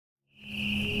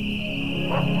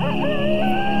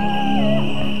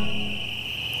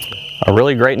A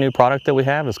really great new product that we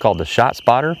have is called the Shot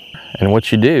Spotter. And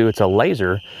what you do, it's a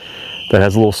laser that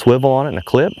has a little swivel on it and a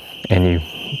clip, and you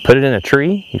put it in a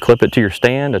tree, you clip it to your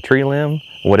stand, a tree limb,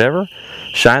 whatever,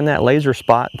 shine that laser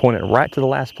spot, point it right to the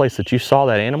last place that you saw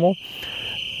that animal,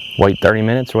 wait 30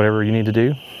 minutes, whatever you need to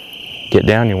do, get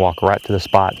down, you walk right to the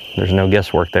spot. There's no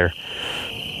guesswork there.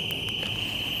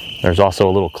 There's also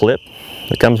a little clip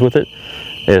that comes with it.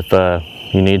 If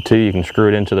you need to, you can screw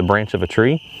it into the branch of a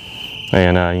tree,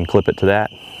 and you can clip it to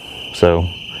that. So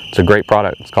it's a great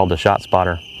product. It's called the Shot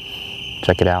Spotter.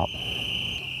 Check it out.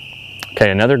 Okay,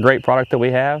 another great product that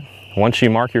we have, once you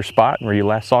mark your spot where you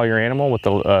last saw your animal with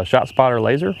the Shot Spotter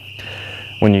laser,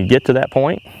 when you get to that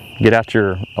point, get out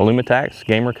your Illumitax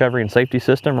game recovery and safety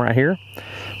system right here.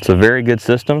 It's a very good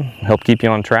system, help keep you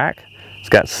on track. It's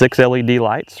got 6 LED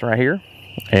lights right here,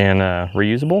 and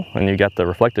reusable, and you got the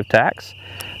reflective tacks.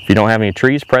 If you don't have any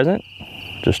trees present,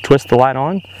 just twist the light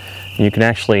on, and you can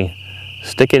actually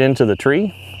stick it into the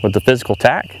tree with the physical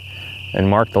tack and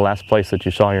mark the last place that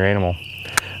you saw your animal.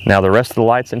 Now the rest of the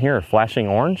lights in here are flashing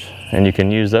orange, and you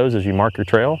can use those as you mark your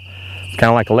trail. It's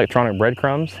kind of like electronic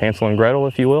breadcrumbs, Hansel and Gretel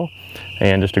if you will,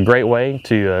 and just a great way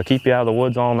to keep you out of the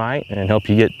woods all night and help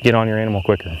you get on your animal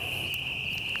quicker.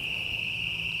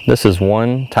 This is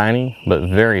one tiny but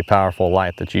very powerful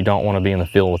light that you don't want to be in the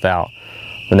field without.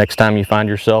 The next time you find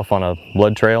yourself on a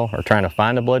blood trail or trying to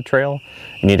find a blood trail,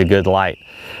 you need a good light.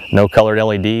 No colored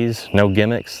LEDs, no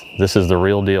gimmicks. This is the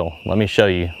real deal. Let me show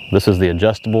you. This is the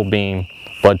adjustable beam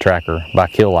blood tracker by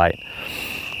Kill Light.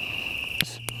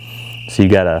 So you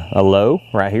got a low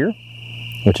right here,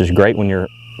 which is great when you're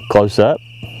close up.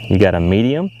 You got a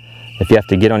medium. If you have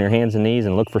to get on your hands and knees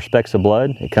and look for specks of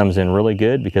blood, it comes in really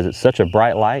good because it's such a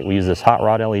bright light. We use this hot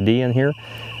rod LED in here,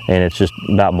 and it's just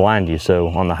about blind you. So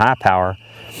on the high power,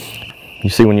 you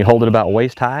see when you hold it about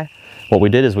waist high, what we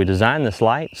did is we designed this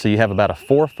light so you have about a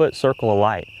 4-foot circle of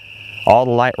light. All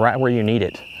the light right where you need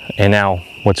it. And now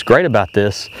what's great about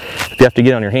this, if you have to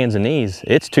get on your hands and knees,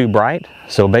 it's too bright.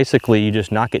 So basically you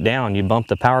just knock it down. You bump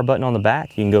the power button on the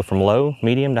back. You can go from low,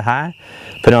 medium to high.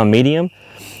 Put it on medium,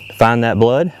 find that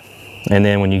blood. And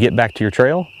then when you get back to your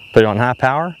trail, put it on high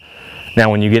power.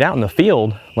 Now when you get out in the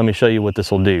field, let me show you what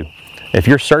this will do. If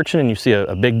you're searching and you see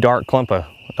a big dark clump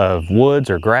of woods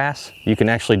or grass, you can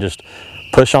actually just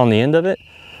push on the end of it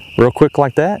real quick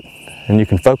like that, and you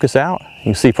can focus out. You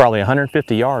can see probably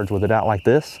 150 yards with it out like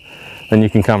this. Then you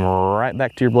can come right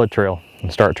back to your blood trail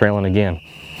and start trailing again.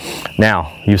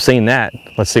 Now, you've seen that.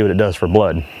 Let's see what it does for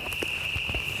blood.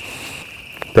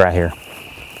 Right here.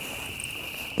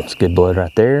 That's good blood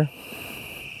right there.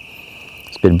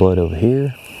 It's good blood over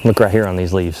here. Look right here on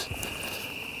these leaves.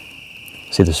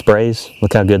 See the sprays?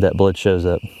 Look how good that blood shows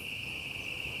up.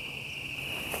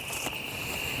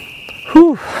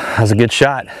 Whew, that was a good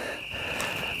shot.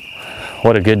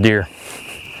 What a good deer.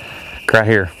 Right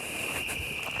here.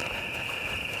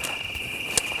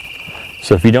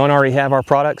 So if you don't already have our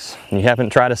products and you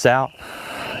haven't tried us out,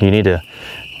 you need to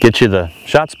get you the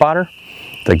Shot Spotter,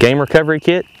 the game recovery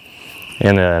kit,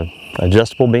 and the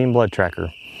adjustable beam blood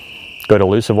tracker. Go to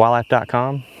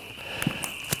elusivewildlife.com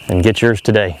and get yours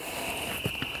today.